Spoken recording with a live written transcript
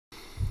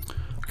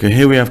Okay,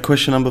 here we have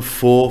question number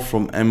 4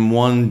 from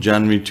M1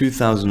 January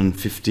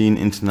 2015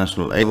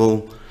 International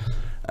A-level.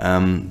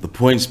 The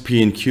points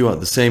P and Q are at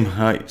the same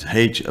height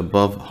h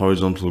above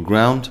horizontal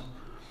ground.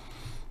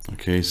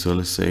 Okay, so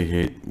let's say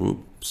here,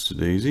 whoops,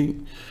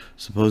 daisy.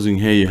 Supposing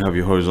here you have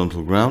your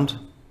horizontal ground,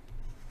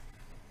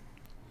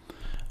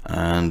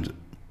 and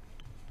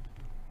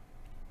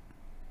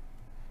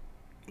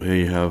here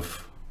you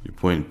have your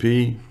point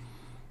P,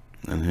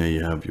 and here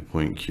you have your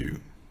point Q.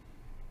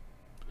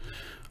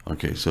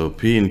 Okay, so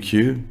P and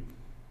Q,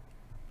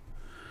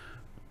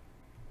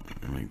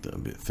 let me make that a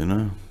bit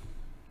thinner.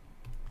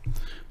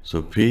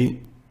 So P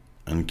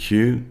and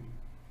Q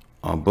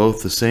are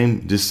both the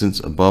same distance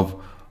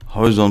above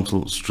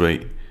horizontal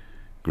straight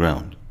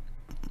ground.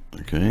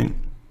 Okay,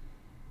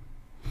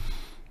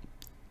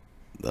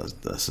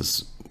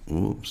 that's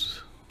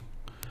whoops.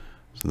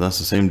 So that's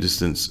the same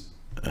distance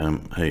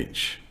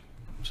h.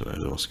 Sorry,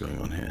 what's going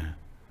on here?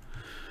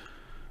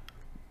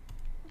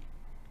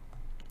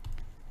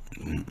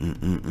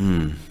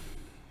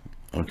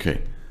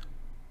 Okay.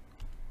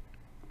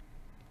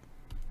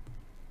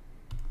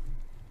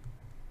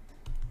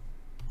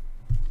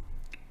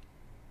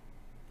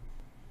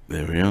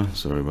 There we are.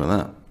 Sorry about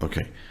that.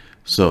 Okay.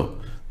 So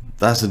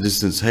that's the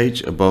distance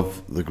h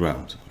above the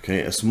ground.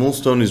 Okay. A small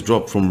stone is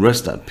dropped from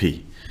rest at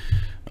P.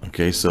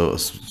 Okay. So a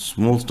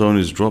small stone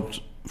is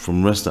dropped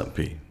from rest at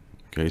P.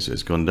 Okay. So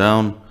it's gone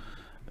down.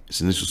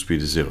 Its initial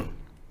speed is 0.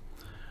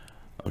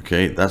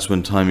 Okay. That's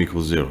when time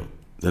equals 0.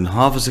 Then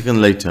half a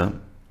second later,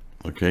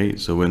 okay,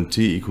 so when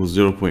t equals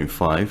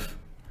 0.5,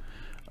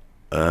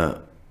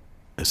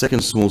 a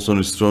second small stone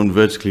is thrown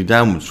vertically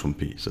downwards from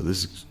P. So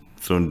this is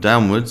thrown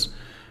downwards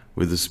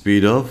with the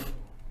speed of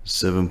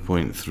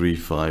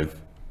 7.35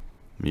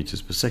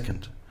 meters per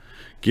second.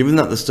 Given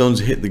that the stones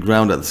hit the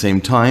ground at the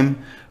same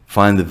time,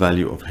 find the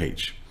value of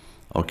h.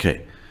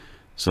 Okay,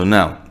 so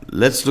now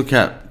let's look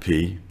at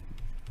P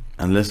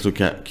and let's look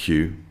at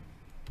Q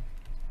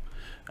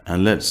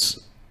and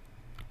let's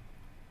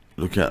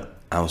look at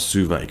our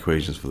Suva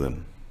equations for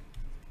them.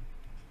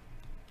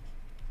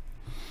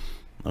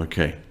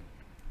 Okay.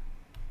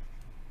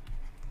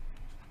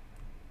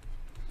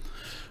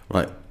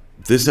 Right.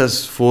 This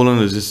has fallen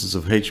a distance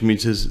of h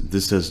meters.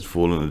 This has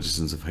fallen a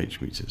distance of h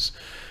meters.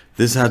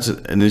 This had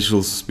an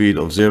initial speed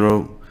of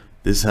 0.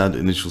 This had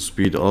initial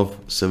speed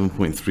of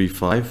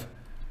 7.35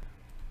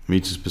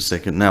 meters per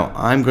second. Now,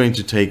 I'm going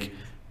to take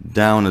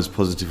down as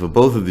positive for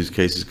both of these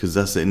cases because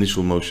that's the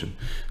initial motion.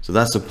 So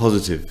that's a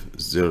positive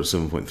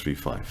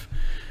 7.35.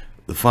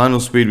 The final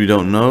speed we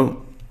don't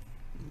know,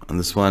 and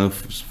this final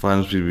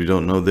speed we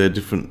don't know. They're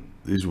different.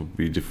 These will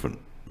be different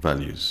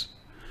values.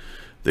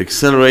 The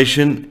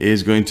acceleration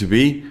is going to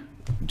be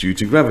due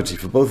to gravity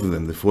for both of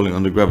them. They're falling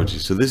under gravity.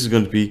 So this is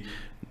going to be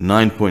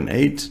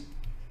 9.8,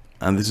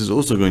 and this is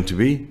also going to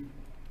be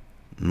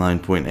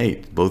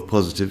 9.8, both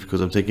positive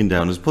because I'm taking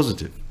down as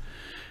positive.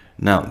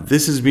 Now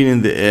this has been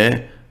in the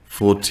air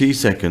for t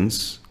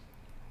seconds,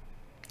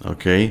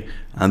 okay,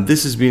 and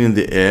this has been in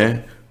the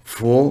air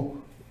for,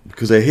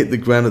 because I hit the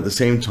ground at the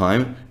same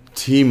time,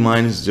 t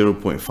minus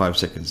 0.5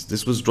 seconds.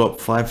 This was dropped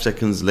 5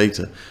 seconds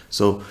later.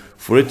 So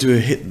for it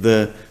to hit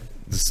the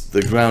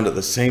ground at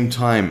the same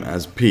time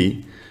as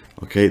P,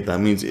 okay, that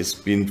means it's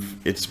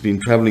been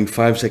traveling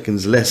 5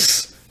 seconds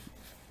less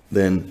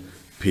than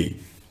P.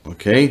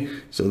 Okay,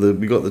 so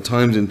we got the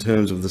times in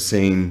terms of the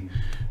same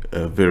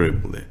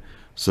variable there.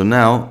 So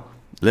now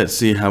let's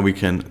see how we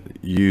can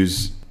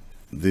use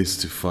this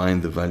to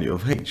find the value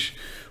of h.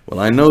 Well,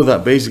 I know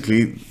that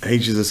basically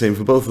h is the same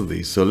for both of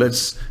these. So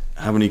let's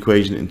have an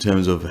equation in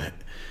terms of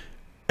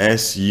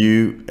s,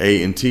 u,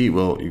 a, and t.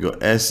 Well, you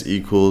got s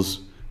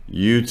equals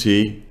ut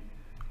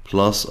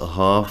plus a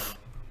half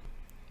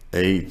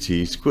at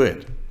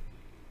squared.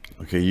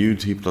 Okay,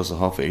 ut plus a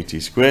half at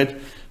squared.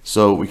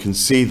 So we can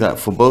see that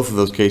for both of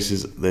those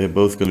cases, they're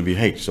both going to be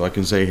h. So I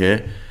can say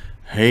here,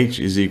 h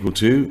is equal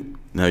to,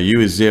 now u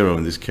is 0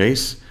 in this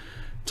case,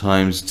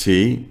 times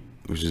t,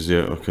 which is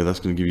 0. Okay, that's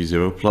going to give you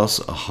 0, plus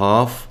a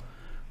half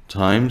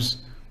times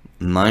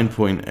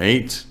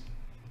 9.8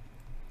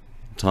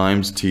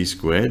 times t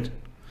squared.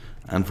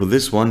 And for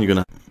this one, you're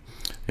going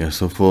to,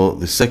 so for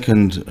the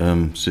second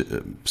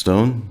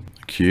stone,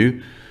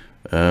 Q,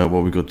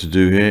 what we've got to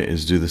do here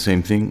is do the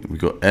same thing. We've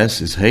got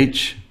s is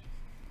h.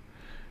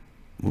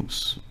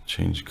 Whoops,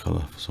 change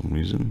color for some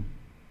reason.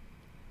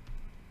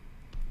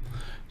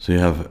 So you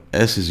have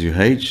s is your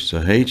h,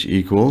 so h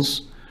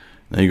equals,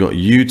 now you got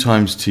u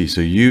times t,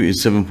 so u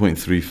is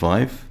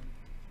 7.35.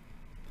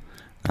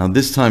 Now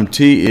this time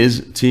t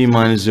is t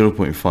minus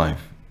 0.5.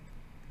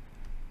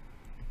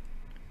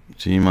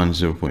 T minus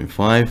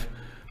 0.5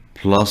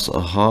 plus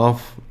a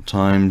half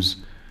times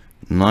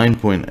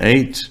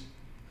 9.8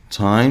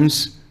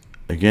 times,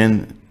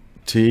 again,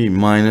 t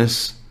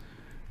minus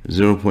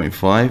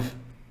 0.5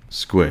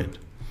 squared.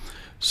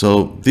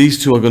 So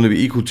these two are going to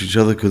be equal to each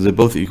other because they're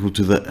both equal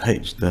to the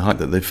h, the height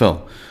that they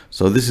fell.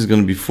 So this is going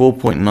to be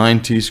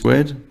 4.9 t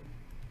squared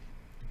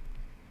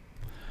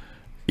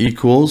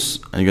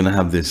equals, and you're going to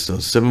have this, so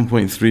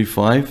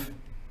 7.35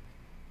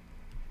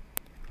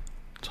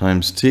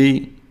 times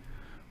t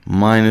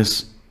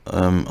minus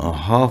a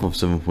half of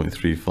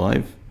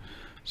 7.35.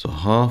 So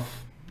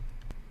half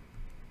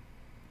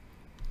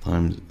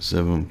times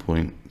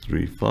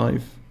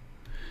 7.35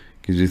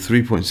 gives you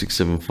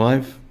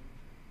 3.675.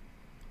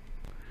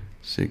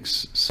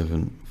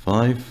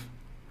 675,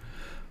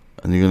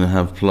 and you're going to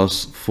have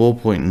plus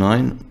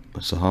 4.9,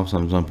 so half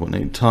times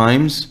 9.8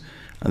 times,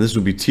 and this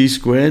will be t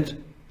squared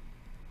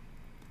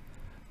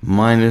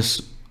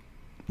minus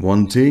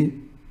 1t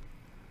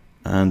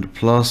and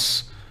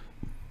plus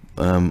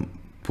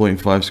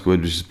 0.5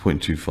 squared, which is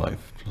 0.25,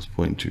 plus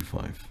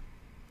 0.25.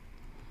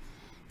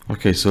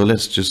 Okay, so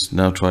let's just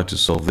now try to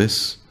solve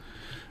this.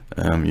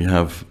 You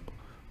have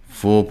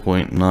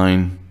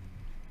 4.9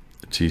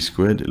 t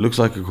squared. It looks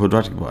like a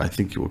quadratic, but I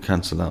think it will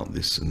cancel out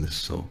this and this,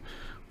 so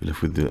we're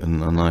left with a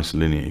nice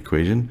linear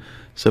equation.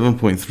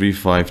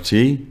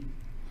 7.35t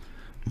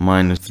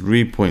minus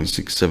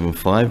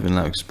 3.675, and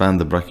now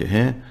expand the bracket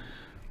here,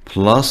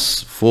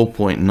 plus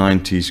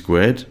 4.9t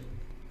squared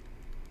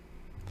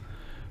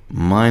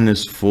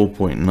minus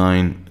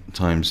 4.9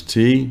 times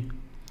t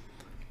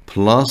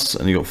plus,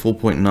 and you got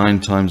 4.9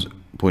 times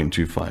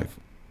 0.25.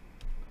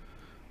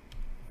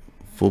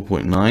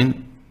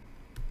 4.9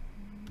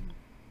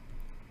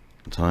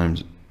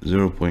 times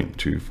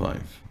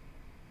 0.25,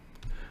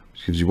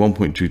 which gives you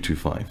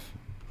 1.225.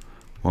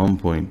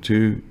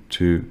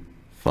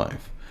 1.225.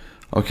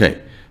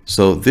 Okay,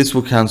 so this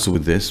will cancel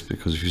with this,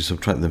 because if you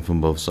subtract them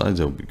from both sides,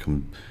 they'll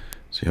become,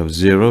 so you have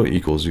 0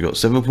 equals, you got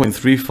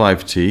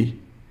 7.35t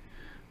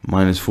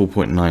minus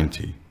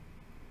 4.9t.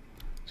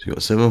 So you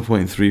got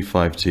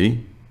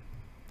 7.35t,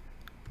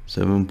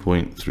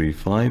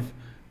 7.35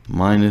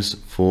 minus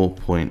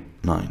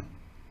 4.9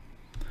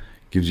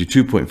 gives you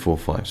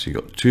 2.45. So you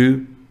got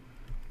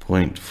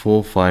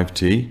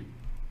 2.45t,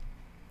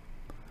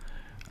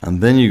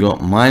 and then you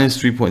got minus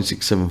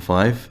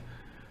 3.675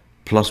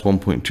 plus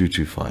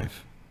 1.225.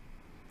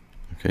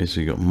 Okay,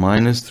 so you got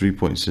minus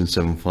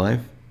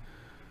 3.675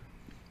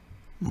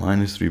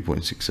 minus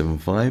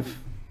 3.675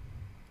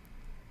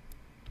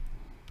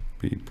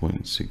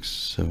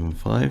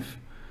 3.675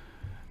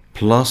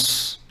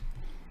 plus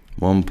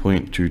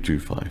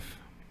 1.225.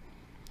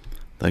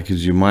 That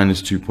gives you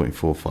minus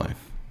 2.45.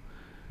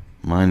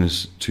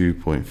 Minus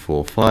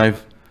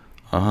 2.45.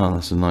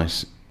 That's a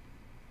nice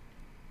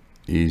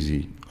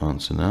easy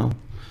answer now.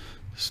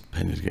 This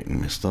pen is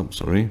getting messed up,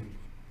 sorry.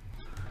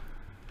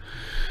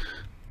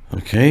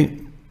 Okay,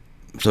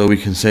 so we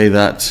can say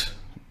that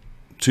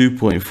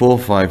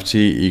 2.45t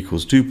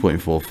equals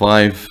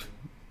 2.45,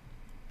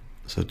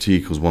 so t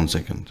equals 1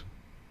 second.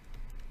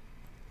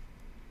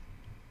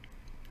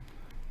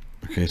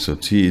 Okay, so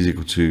t is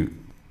equal to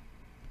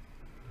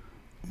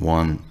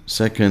 1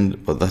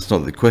 second, but that's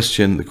not the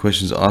question. The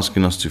question is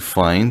asking us to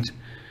find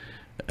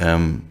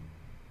the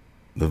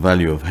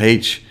value of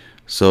h,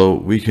 so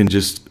we can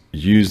just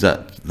use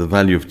the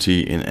value of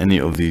t in any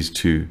of these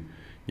two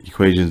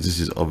equations. This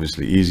is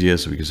obviously easier,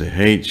 so we can say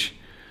h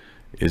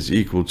is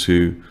equal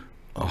to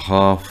a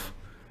half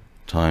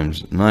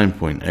times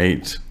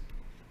 9.8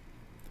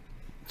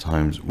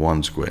 times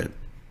 1 squared,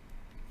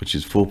 which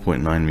is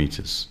 4.9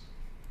 meters.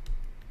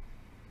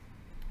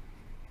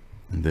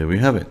 And there we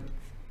have it,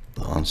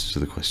 the answer to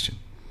the question.